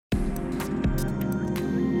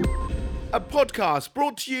a podcast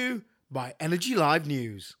brought to you by Energy Live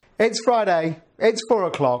News. It's Friday, it's 4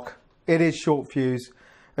 o'clock, it is short fuse,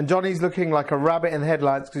 and Johnny's looking like a rabbit in the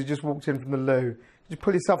headlights because he just walked in from the loo. Just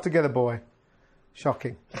pull yourself together, boy.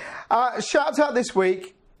 Shocking. Shout out this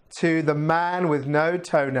week to the man with no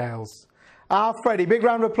toenails. Freddie, big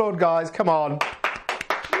round of applause, guys, come on.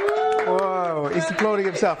 Whoa, he's applauding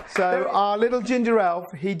himself. So our little ginger elf,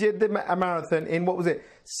 he did a marathon in, what was it,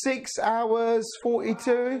 6 hours,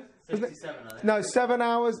 42? 67, I think. No, 7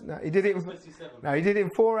 hours. No, he did it in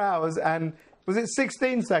 4 hours, and was it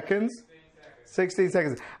 16 seconds? 16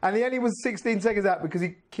 seconds. And he only was 16 seconds out because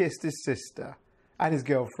he kissed his sister and his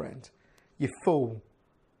girlfriend. You fool.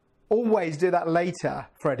 Always do that later,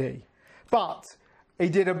 Freddie. But he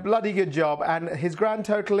did a bloody good job, and his grand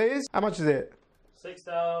total is, how much is it?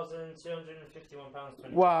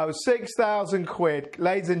 £6,251.20. Wow, 6,000 quid.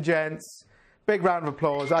 Ladies and gents, big round of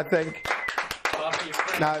applause, I think.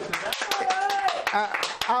 No,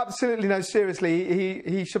 absolutely no, seriously,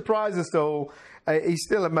 he surprised us all. He's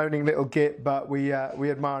still a moaning little git, but we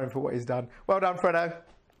admire him for what he's done. Well done, Fredo.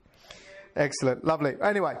 Excellent, lovely.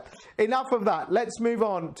 Anyway, enough of that. Let's move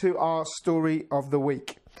on to our story of the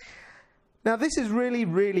week. Now, this is really,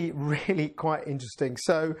 really, really quite interesting.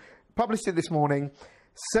 So, published it this morning.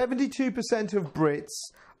 72% of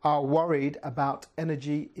Brits are worried about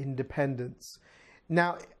energy independence.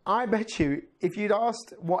 Now, I bet you, if you'd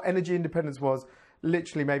asked what energy independence was,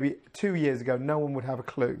 literally maybe 2 years ago, no one would have a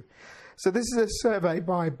clue. So this is a survey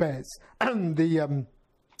by BES, the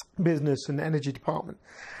Business and Energy Department.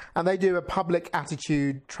 And they do a public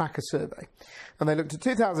attitude tracker survey. And they looked at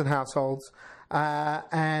 2,000 households.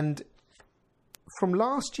 And from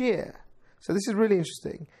last year, so this is really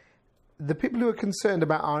interesting, the people who are concerned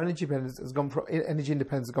about our energy independence has gone from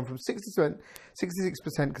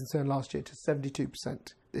 66% concerned last year to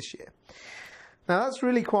 72% this year. Now that's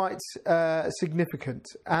really quite significant,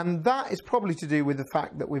 and that is probably to do with the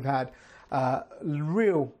fact that we've had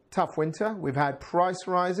real tough winter. We've had price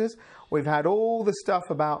rises. We've had all the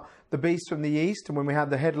stuff about the beast from the east, and when we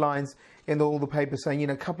had the headlines in all the papers saying,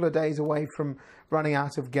 a couple of days away from running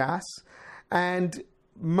out of gas, and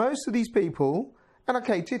most of these people. And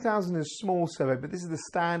okay, 2,000 is a small survey, but this is the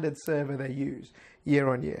standard survey they use year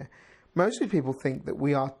on year. Most people think that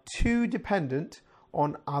we are too dependent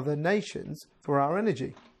on other nations for our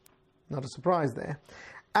energy. Not a surprise there.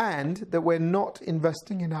 And that we're not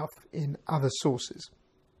investing enough in other sources.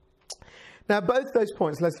 Now, both those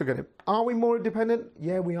points, let's look at it. Are we more dependent?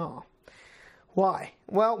 Yeah, we are. Why?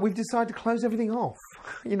 Well, we've decided to close everything off.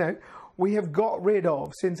 We have got rid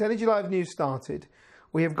of, since Energy Live News started,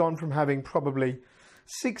 we have gone from having probably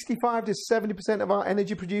 65 to 70% of our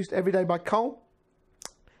energy produced every day by coal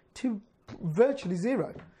to virtually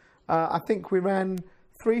zero. I think we ran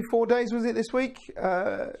 3-4 days, was it this week?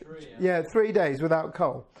 3 days without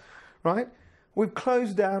coal, right? We've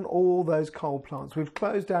closed down all those coal plants. We've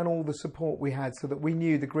closed down all the support we had so that we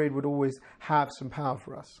knew the grid would always have some power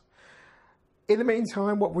for us. In the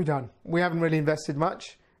meantime, what have we done? We haven't really invested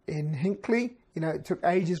much in Hinkley. It took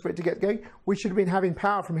ages for it to get going. We should have been having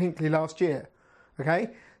power from Hinkley last year, okay?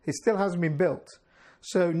 It still hasn't been built.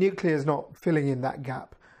 So nuclear is not filling in that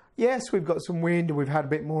gap. Yes, we've got some wind and we've had a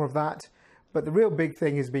bit more of that, but the real big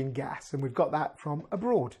thing has been gas, and we've got that from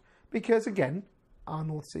abroad because, again, our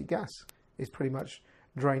North Sea gas is pretty much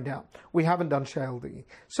drained out. We haven't done shale digging.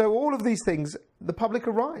 So all of these things, the public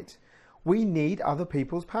are right. We need other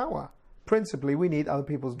people's power. Principally, we need other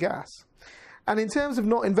people's gas. And in terms of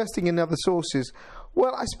not investing in other sources,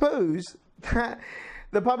 well, I suppose that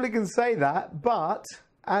the public can say that, but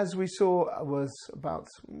as we saw was about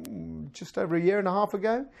just over a year and a half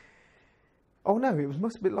ago. Oh no, it was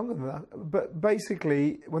must have been longer than that. But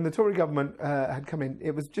basically, when the Tory government had come in,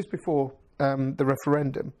 it was just before the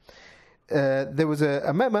referendum. There was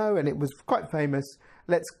a memo, and it was quite famous.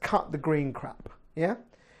 Let's cut the green crap. Yeah.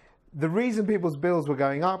 The reason people's bills were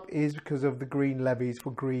going up is because of the green levies for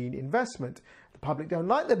green investment. The public don't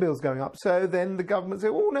like their bills going up, so then the government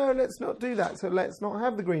said, oh no, let's not do that, so let's not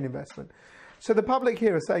have the green investment. So the public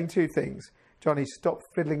here are saying two things. Johnny, stop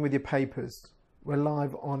fiddling with your papers. We're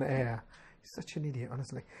live on air. You're such an idiot,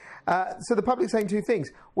 honestly. So the public's saying two things.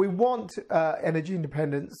 We want energy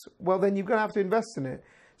independence. Well, then you're going to have to invest in it.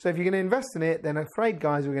 So if you're going to invest in it, then I'm afraid,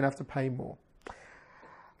 guys, we're going to have to pay more.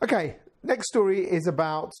 Okay. Next story is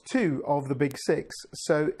about two of the big six,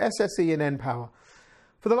 so SSE and npower.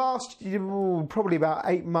 For the last probably about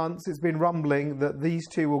 8 months, it's been rumbling that these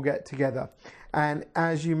two will get together. And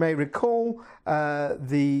as you may recall,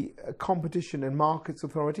 the Competition and Markets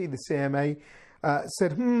Authority, the CMA,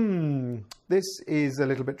 said, this is a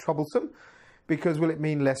little bit troublesome because will it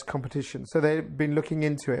mean less competition? So they've been looking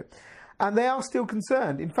into it. And they are still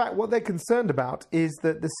concerned. In fact, what they're concerned about is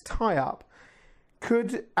that this tie-up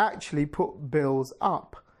could actually put bills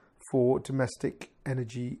up for domestic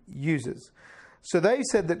energy users. So they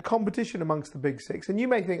said that competition amongst the big six, and you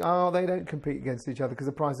may think, oh, they don't compete against each other because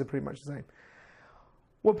the prices are pretty much the same.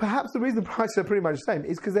 Well, perhaps the reason the prices are pretty much the same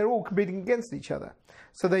is because they're all competing against each other.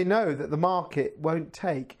 So they know that the market won't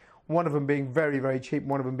take one of them being very, very cheap,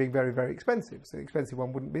 one of them being very, very expensive. So the expensive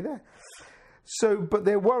one wouldn't be there. So, but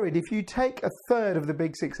they're worried if you take a third of the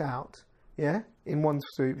big six out, yeah, in one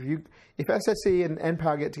swoop, if SSE and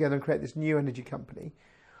npower get together and create this new energy company,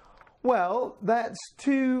 well, that's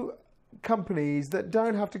two companies that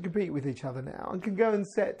don't have to compete with each other now and can go and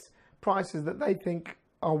set prices that they think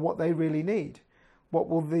are what they really need. What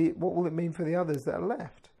will it mean for the others that are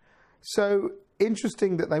left? So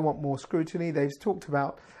interesting that they want more scrutiny. They've talked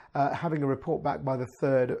about having a report back by the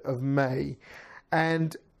 3rd of May.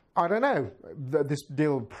 And I don't know, this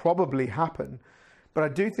deal will probably happen, but I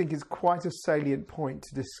do think it's quite a salient point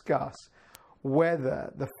to discuss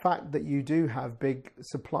whether the fact that you do have big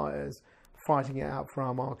suppliers fighting it out for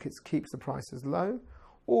our markets keeps the prices low,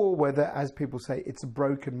 or whether, as people say, it's a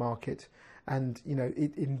broken market and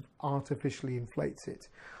it artificially inflates it.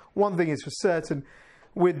 One thing is for certain,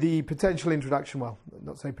 with the potential introduction, well,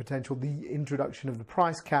 not say potential, the introduction of the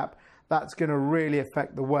price cap, that's going to really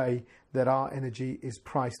affect the way that our energy is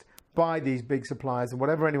priced by these big suppliers. And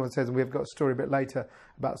whatever anyone says, and we've got a story a bit later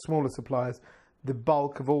about smaller suppliers, the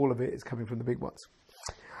bulk of all of it is coming from the big ones.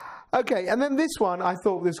 Okay, and then this one I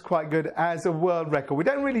thought was quite good as a world record. We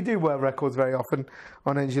don't really do world records very often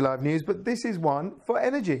on Energy Live News, but this is one for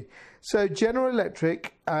energy. So General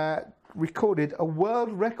Electric recorded a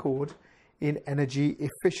world record in energy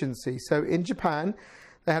efficiency. So in Japan,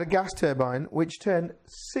 they had a gas turbine which turned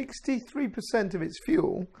 63% of its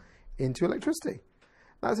fuel into electricity.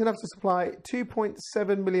 That's enough to supply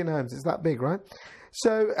 2.7 million homes. It's that big, right?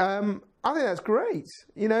 So I think that's great.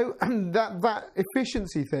 That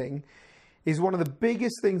efficiency thing is one of the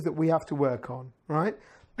biggest things that we have to work on, right?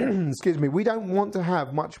 Excuse me. We don't want to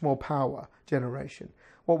have much more power generation.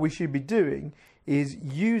 What we should be doing is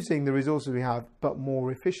using the resources we have, but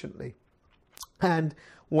more efficiently. And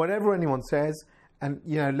whatever anyone says, and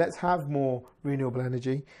let's have more renewable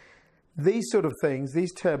energy. These sort of things,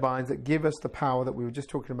 these turbines that give us the power that we were just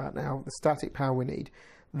talking about now, the static power we need,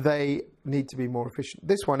 they need to be more efficient.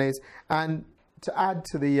 This one is, and to add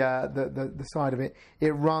to the side of it,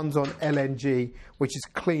 it runs on LNG, which is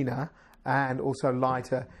cleaner and also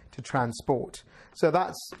lighter to transport. So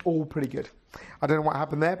that's all pretty good. I don't know what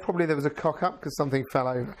happened there. Probably there was a cock up because something fell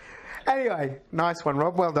over. Anyway, nice one,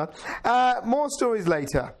 Rob. Well done. More stories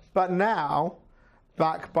later. But now,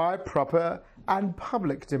 back by proper and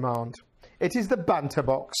public demand. It is the banter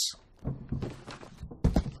box.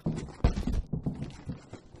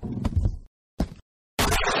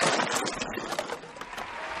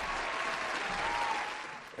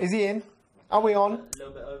 Is he in? Are we on? A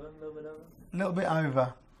little bit over. A little bit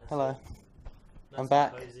over. Hello. I'm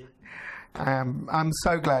back. I'm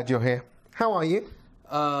so glad you're here. How are you?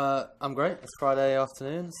 I'm great. It's Friday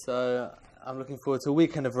afternoon, so I'm looking forward to a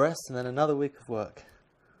weekend of rest and then another week of work.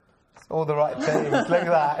 It's all the right things. Look at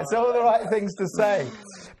that. It's all the right things to say.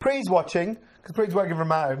 Pre's watching, because Pre's working from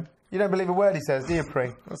home. You don't believe a word he says, do you, Pre?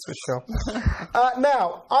 That's for sure.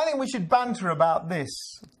 Now, I think we should banter about this.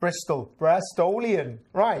 Bristolian.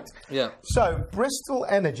 Right. Yeah. So, Bristol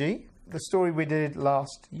Energy, the story we did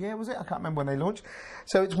last year, was it? I can't remember when they launched.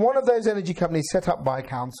 So, it's one of those energy companies set up by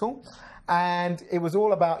council. And it was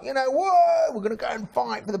all about, whoa, we're going to go and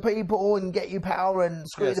fight for the people and get you power and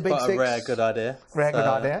screw the big six. It's quite a rare good idea. Rare good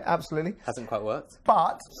idea, absolutely. Hasn't quite worked.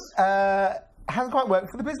 But hasn't quite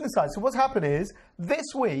worked for the business side. So what's happened is, this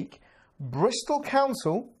week, Bristol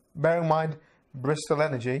Council, bear in mind, Bristol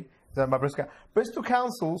Energy, Bristol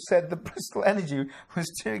Council said that Bristol Energy was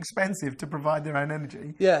too expensive to provide their own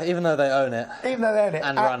energy. Yeah, even though they own it. Even though they own it.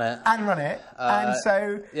 And run it. And run it. And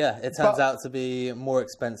so... Yeah, it turns out to be more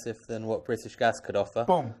expensive than what British Gas could offer.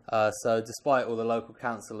 Boom. So despite all the local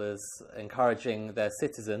councillors encouraging their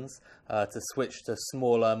citizens to switch to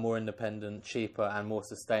smaller, more independent, cheaper and more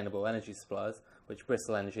sustainable energy suppliers, which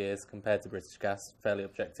Bristol Energy is compared to British Gas, fairly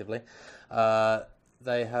objectively,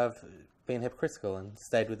 they have been hypocritical and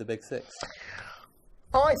stayed with the big six.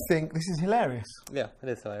 I think this is hilarious. Yeah, it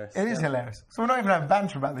is hilarious. It is hilarious. So we're not even having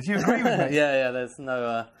banter about this. You agree with me? Yeah, there's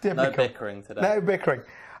no bickering today. No bickering.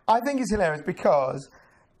 I think it's hilarious because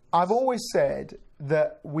I've always said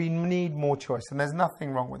that we need more choice, and there's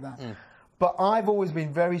nothing wrong with that. But I've always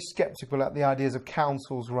been very sceptical at the ideas of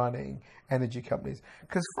councils running energy companies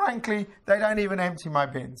because, frankly, they don't even empty my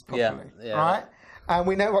bins properly, right? And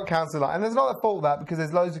we know what councils are like. And there's not a fault of that because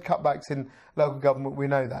there's loads of cutbacks in local government. We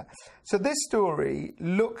know that. So this story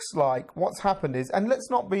looks like what's happened is, and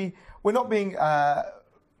we're not being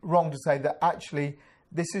wrong to say that actually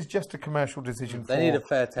this is just a commercial decision. They need a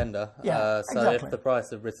fair tender. Yeah, so exactly. if the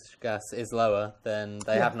price of British gas is lower, then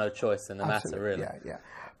they have no choice in the matter, really. Yeah.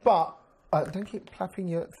 But don't keep clapping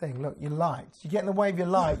your thing. Look, your lights. You get in the way of your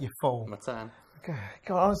light, you fool. My tan. God,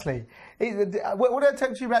 honestly. What did I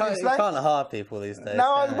talk to you about You yesterday? can't hire people these days.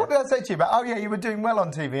 No, can what did I say to you about? Oh, yeah, you were doing well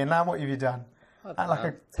on TV, and now what have you done? I don't Act like know,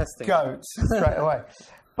 a testing. goat straight away.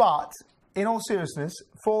 But in all seriousness,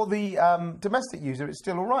 for the domestic user, it's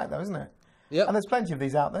still all right, though, isn't it? Yep. And there's plenty of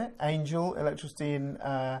these out there. Angel Electricity in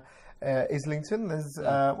Islington. There's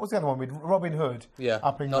what's the other one with Robin Hood? Yeah,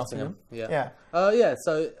 up in Nottingham. Yeah.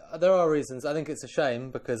 So there are reasons. I think it's a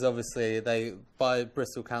shame because obviously by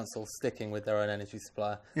Bristol Council sticking with their own energy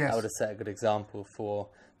supplier, Yes. that would have set a good example for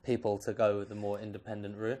people to go with the more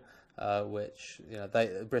independent route, which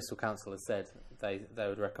Bristol Council has said they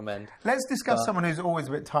would recommend. Let's discuss someone who's always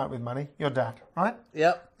a bit tight with money. Your dad, right?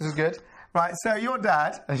 Yep. This is good. Right, so your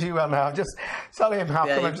dad, as you well know, I've just Sully and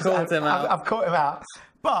Malcolm. Yeah, you've caught him out. I've caught him out.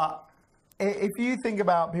 But if you think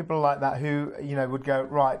about people like that who, would go,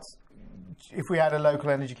 right, if we had a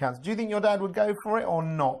local energy council, do you think your dad would go for it or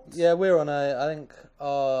not? Yeah, we're on I think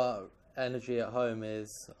our energy at home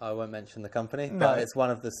is, I won't mention the company, but it's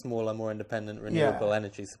one of the smaller, more independent renewable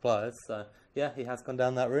energy suppliers. So, yeah, he has gone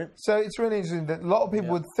down that route. So it's really interesting that a lot of people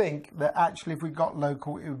would think that actually if we got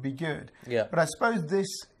local, it would be good. Yeah. But I suppose this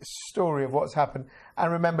story of what's happened,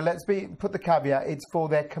 and remember, put the caveat, it's for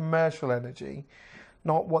their commercial energy,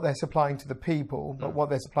 not what they're supplying to the people, but what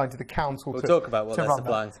they're supplying to the council. We'll talk about what they're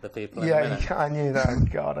supplying to the people in a minute. I knew that. Oh,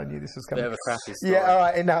 God, I knew this was coming. Bit of a crappy story. Yeah, all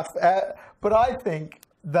right, enough. But I think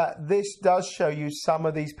that this does show you some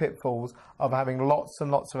of these pitfalls of having lots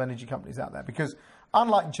and lots of energy companies out there. Because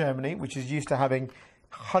unlike Germany, which is used to having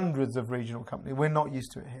hundreds of regional companies, we're not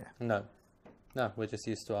used to it here. No, we're just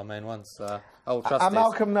used to our main ones. Old trustees.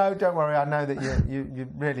 Malcolm, no, don't worry. I know that you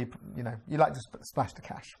really, you like to splash the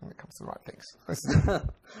cash when it comes to the right things.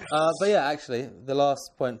 But yeah, actually, the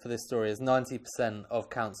last point for this story is 90% of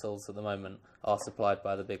councils at the moment are supplied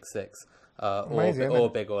by the big six or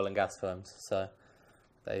big oil and gas firms. So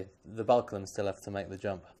the bulk of them still have to make the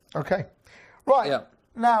jump. Okay. Right. Yeah.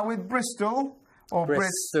 Now with Bristol or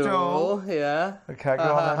Bristol. Yeah. Okay,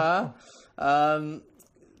 go on.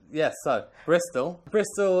 Yes, so Bristol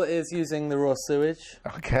is using the raw sewage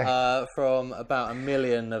from about 1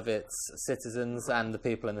 million of its citizens and the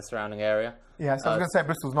people in the surrounding area. Yeah, so I was going to say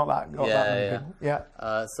Bristol's not that many people.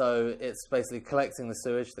 Yeah. So it's basically collecting the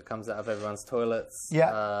sewage that comes out of everyone's toilets,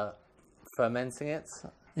 fermenting it,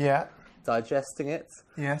 digesting it,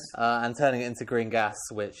 yes, and turning it into green gas,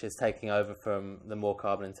 which is taking over from the more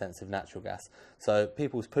carbon-intensive natural gas. So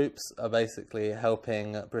people's poops are basically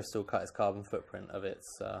helping Bristol cut its carbon footprint of its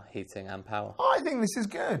heating and power. I think this is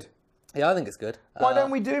good. Yeah, I think it's good. Why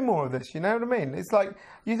don't we do more of this? You know what I mean? It's like,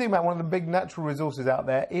 you think about one of the big natural resources out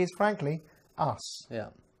there is, frankly, us. Yeah.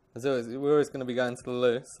 We're always going to be going to the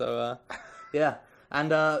loo, so yeah.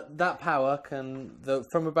 And that power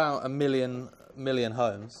from about 1 million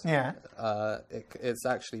homes. Yeah. It's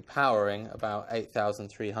actually powering about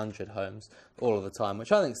 8,300 homes all of the time,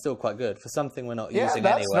 which I think is still quite good for something we're not using anyway.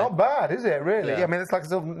 Yeah, that's not bad, is it, really? Yeah. I mean, it's like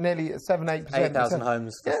sort of nearly 7-8%. 8,000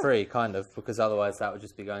 homes for free, kind of, because otherwise that would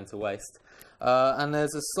just be going to waste. And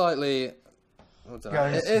there's a slightly...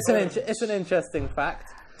 It's an interesting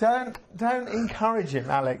fact. Don't encourage him,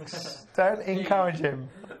 Alex. Don't encourage him.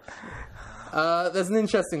 There's an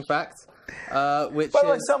interesting fact, which By the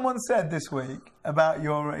way, someone said this week about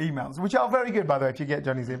your emails, which are very good, by the way, if you get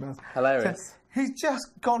Johnny's emails. Hilarious. He's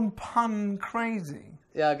just gone pun crazy.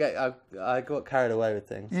 Yeah, I got carried away with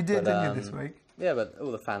things. You did, didn't you, this week? Yeah, but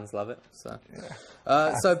all the fans love it. So,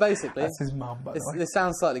 so basically, that's his mum. By the way, this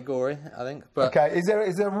sounds slightly gory, I think. But okay, is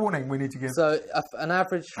there a warning we need to give? So, an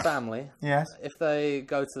average family, yes, if they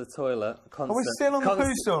go to the toilet constantly, we're still on the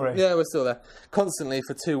poo story. Yeah, we're still there. Constantly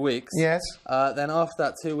for 2 weeks. Yes. Then after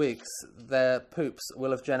that 2 weeks, their poops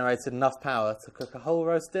will have generated enough power to cook a whole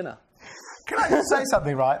roast dinner. Can I just say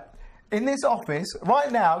something, right? In this office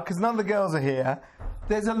right now, because none of the girls are here,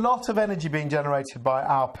 there's a lot of energy being generated by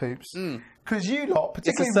our poops. Because you lot,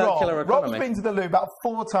 particularly it's a circular Rob's economy. been to the loo about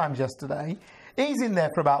 4 times yesterday. He's in there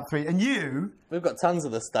for about 3, and you. We've got tons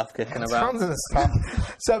of the stuff kicking around. Tons of the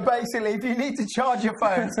stuff. So basically, if you need to charge your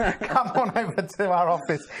phones, come on over to our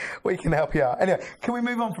office. We can help you out. Anyway, can we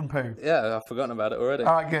move on from poo? Yeah, I've forgotten about it already.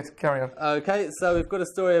 All right, good. Carry on. Okay, so we've got a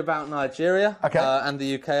story about Nigeria Okay. and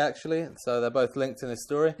the UK actually. So they're both linked in this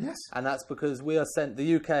story. Yes. And that's because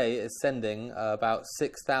the UK is sending about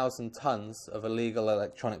 6,000 tons of illegal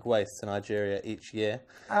electronic waste to Nigeria each year.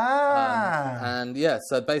 And yeah,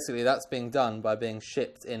 so basically that's being done by being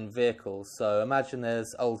shipped in vehicles. So imagine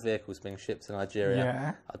there's old vehicles being shipped to Nigeria.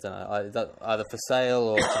 Yeah. I don't know, either for sale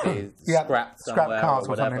or to be Yeah, scrapped somewhere scrap cars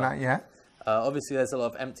or or something whatever. like that, yeah. Obviously, there's a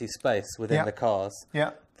lot of empty space within Yeah. the cars.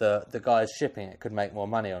 Yeah. The guys shipping it could make more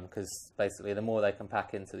money on, because basically the more they can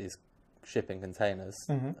pack into these shipping containers,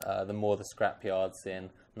 Mm-hmm. the more the scrap yards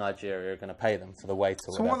in Nigeria are going to pay them for the weight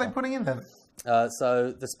or So whatever. what are they putting in then?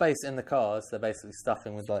 So the space in the cars, they're basically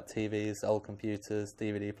stuffing with like TVs, old computers,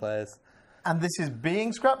 DVD players. And this is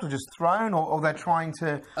being scrapped or just thrown, or they're trying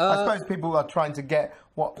to? I suppose people are trying to get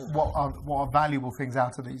what are valuable things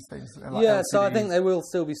out of these things. Like Yeah, so I LCDs. think they will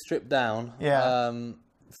still be stripped down. Yeah.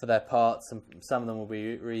 For their parts, and some of them will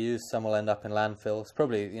be reused. Some will end up in landfills.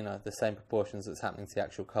 Probably, the same proportions that's happening to the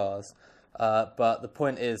actual cars. But the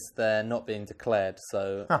point is, they're not being declared.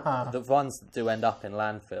 So the ones that do end up in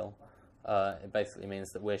landfill, it basically means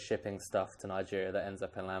that we're shipping stuff to Nigeria that ends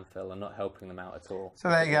up in landfill and not helping them out at all. So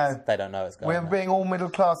there you go. They don't know it's going We're there. being all middle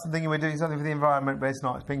class and thinking we're doing something for the environment, but it's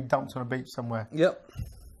not. It's being dumped on a beach somewhere. Yep.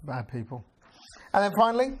 Bad people. And then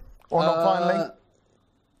finally, or not finally,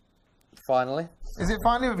 Finally. is it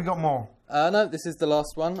finally? Or have we got more? No, this is the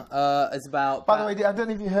last one. It's about... By the way, I don't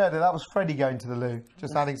know if you heard it. That was Freddie going to the loo,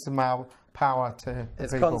 just adding some power to the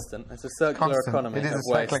It's people. constant. It's a circular Constant. economy It is of a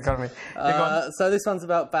circular waste. economy. Yeah, go on. So this one's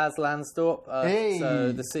about Baz Lansdorp. Hey.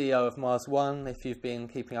 So the CEO of Mars One. If you've been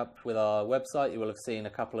keeping up with our website, you will have seen a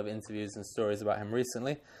couple of interviews and stories about him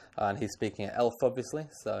recently. And he's speaking at ELF, obviously.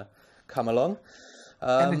 So come along.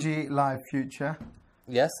 Energy Live Future.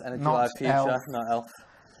 Yes, Energy Not Live Future, ELF. not ELF.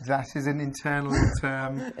 That is an internal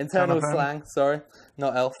term. Internal Jonathan. slang, sorry,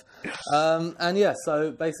 not ELF. And yeah,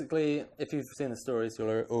 so basically, if you've seen the stories, you'll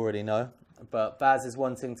already know. But Baz is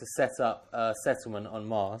wanting to set up a settlement on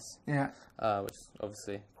Mars, Yeah. which is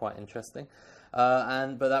obviously quite interesting.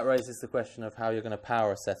 But that raises the question of how you're going to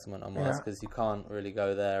power a settlement on Mars, Yeah. because you can't really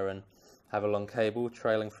go there and have a long cable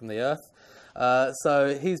trailing from the Earth.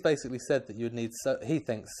 So he's basically said that you'd need. He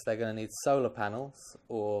thinks they're going to need solar panels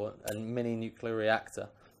or a mini nuclear reactor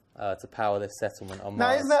to power this settlement on Now,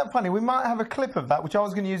 Mars. isn't that funny? We might have a clip of that, which I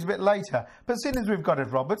was going to use a bit later. But seeing as we've got it,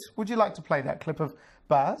 Robert, would you like to play that clip of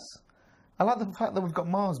Baz? I like the fact that we've got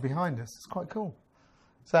Mars behind us. It's quite cool.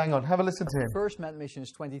 So hang on, have a listen to him. First manned mission is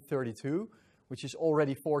 2032, which is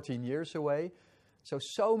already 14 years away.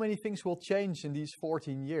 So many things will change in these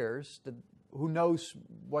 14 years that who knows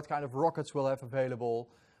what kind of rockets we'll have available,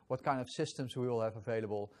 what kind of systems we will have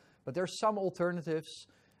available. But there's some alternatives.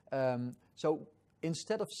 So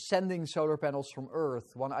instead of sending solar panels from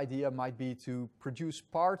Earth, one idea might be to produce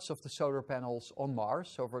parts of the solar panels on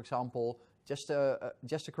Mars. So for example, just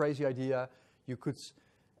a crazy idea, you could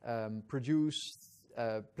produce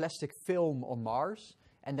plastic film on Mars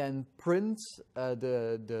and then print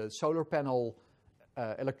the solar panel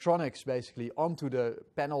electronics basically onto the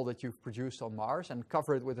panel that you've produced on Mars and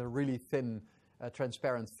cover it with a really thin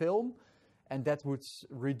transparent film. And that would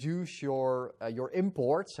reduce your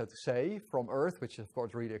import, so to say, from Earth, which is of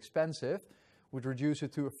course really expensive, would reduce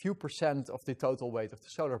it to a few % of the total weight of the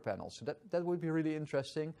solar panel. So that would be really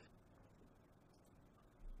interesting.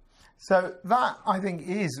 So that, I think,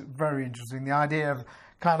 is very interesting. The idea of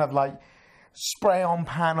kind of like spray-on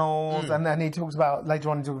panels, and then he talks about, later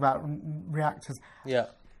on he talks about reactors. Yeah.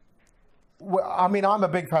 Well, I mean, I'm a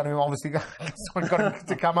big fan of him, obviously, so I got him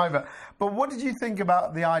to come over. But what did you think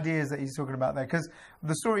about the ideas that he's talking about there? Because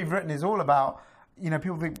the story you've written is all about,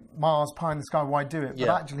 people think Mars, pie in the sky, why do it? But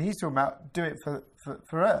Yeah. actually, he's talking about do it for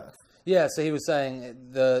Earth. Yeah, so he was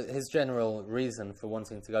saying his general reason for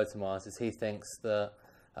wanting to go to Mars is he thinks that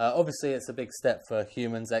obviously it's a big step for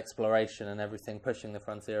humans' exploration and everything, pushing the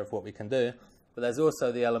frontier of what we can do. But there's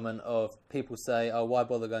also the element of people say, oh, why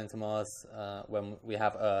bother going to Mars when we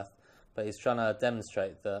have Earth? But he's trying to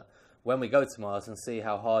demonstrate that when we go to Mars and see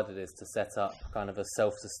how hard it is to set up kind of a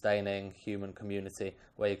self-sustaining human community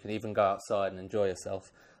where you can even go outside and enjoy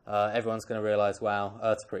yourself, everyone's going to realise, wow,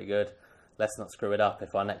 Earth's pretty good. Let's not screw it up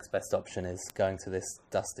if our next best option is going to this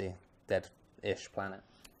dusty, dead-ish planet.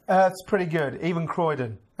 Earth's pretty good, even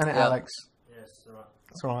Croydon, isn't it, Yeah. Alex? Yes, right.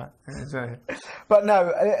 It's all right. But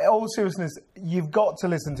no, all seriousness, you've got to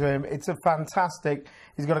listen to him. It's a fantastic.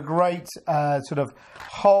 He's got a great sort of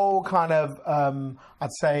whole kind of,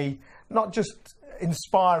 I'd say, not just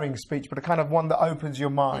inspiring speech, but a kind of one that opens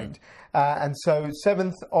your mind. And so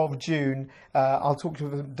 7th of June, I'll talk to you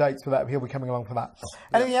the dates for that. He'll be coming along for that.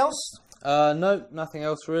 Anything else? No, nothing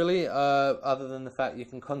else really, other than the fact you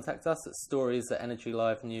can contact us at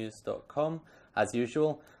stories@energylivenews.com, as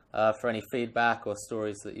usual, for any feedback or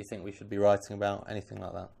stories that you think we should be writing about, anything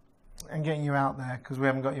like that. And getting you out there, because we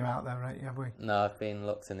haven't got you out there, right? Have we? No, I've been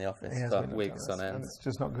locked in the office for weeks on end. It's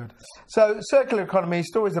just not good. So, circular economy,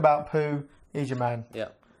 stories about poo. He's your man. Yeah.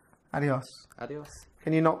 Adios. Adios.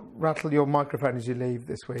 Can you not rattle your microphone as you leave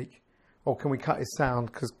this week? Or can we cut his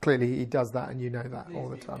sound? Because clearly he does that and you know that all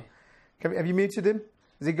the time. Have you muted him?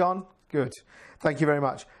 Is he gone? Good. Thank you very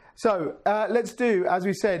much. So let's do, as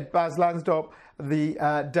we said, Baz Lansdorp, the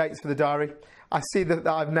dates for the diary. I see that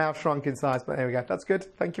I've now shrunk in size, but there we go. That's good.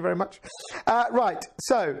 Thank you very much. Right.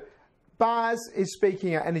 So Baz is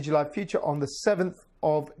speaking at Energy Live Future on the 7th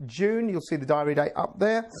of June. You'll see the diary date up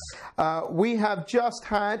there. We have just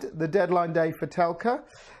had the deadline day for Telca.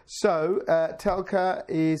 So Telca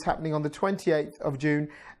is happening on the 28th of June,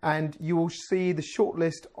 and you will see the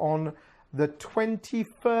shortlist on the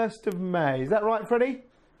 21st of May. Is that right, Freddie?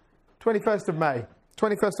 21st of May.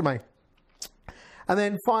 21st of May. And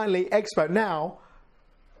then finally, Expo. Now,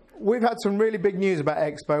 we've had some really big news about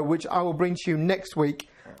Expo, which I will bring to you next week,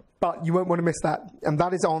 but you won't want to miss that. And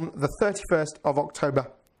that is on the 31st of October.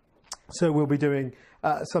 So we'll be doing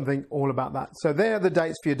something all about that. So there are the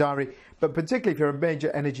dates for your diary, but particularly if you're a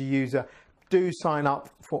major energy user, do sign up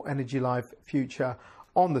for Energy Live Future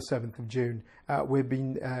on the 7th of June. We've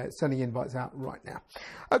been sending invites out right now.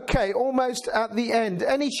 Okay, almost at the end.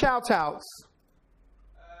 Any shout-outs?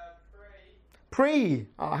 Pre.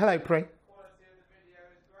 Oh, hello, Pre.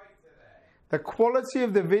 The quality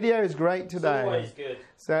of the video is great today. It's always good.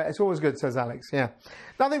 So it's always good, says Alex. Yeah.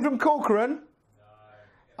 Nothing from Corcoran? No.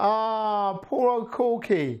 Ah, poor old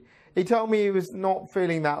Corky. He told me he was not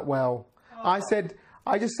feeling that well. Oh.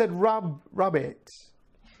 I just said rub it.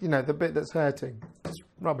 You know, the bit that's hurting. Just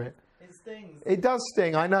rub it. It stings. It does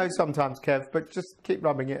sting, I know sometimes, Kev, but just keep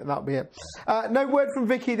rubbing it and that'll be it. No word from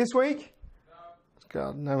Vicky this week? No.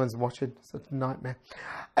 God, no one's watching. It's a nightmare.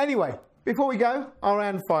 Anyway, before we go,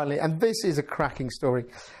 Aran finally, and this is a cracking story.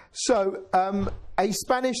 So, a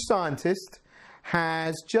Spanish scientist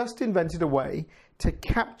has just invented a way to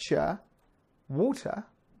capture water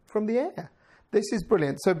from the air. This is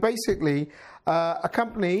brilliant. So basically, a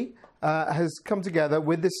company has come together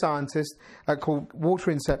with this scientist called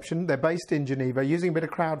Water Inception. They're based in Geneva, using a bit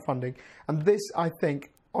of crowdfunding. And this, I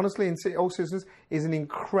think, honestly, in all seriousness, is an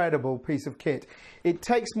incredible piece of kit. It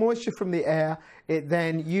takes moisture from the air. It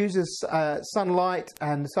then uses sunlight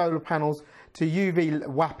and solar panels to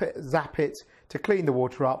UV zap it to clean the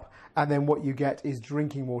water up. And then what you get is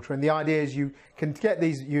drinking water. And the idea is you can get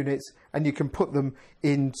these units and you can put them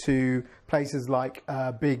into places like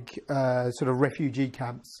big sort of refugee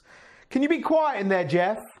camps. Can you be quiet in there,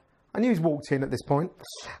 Jeff? I knew he's walked in at this point.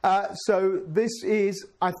 So this is,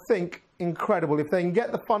 I think, incredible. If they can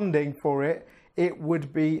get the funding for it, it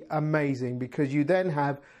would be amazing, because you then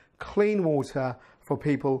have clean water for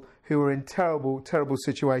people who are in terrible, terrible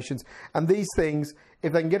situations. And these things,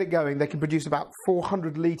 if they can get it going, they can produce about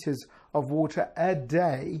 400 litres of water a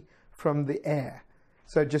day from the air.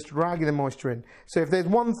 So just dragging the moisture in. So if there's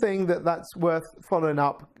one thing that's worth following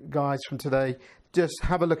up, guys, from today, just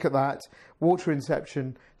have a look at that. Water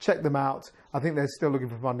Inception, check them out. I think they're still looking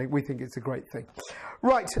for funding. We think it's a great thing.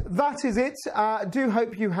 Right, that is it. Do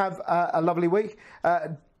hope you have a lovely week.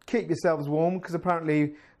 Keep yourselves warm, because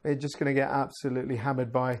apparently we're just going to get absolutely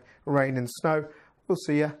hammered by rain and snow. We'll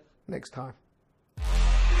see you next time.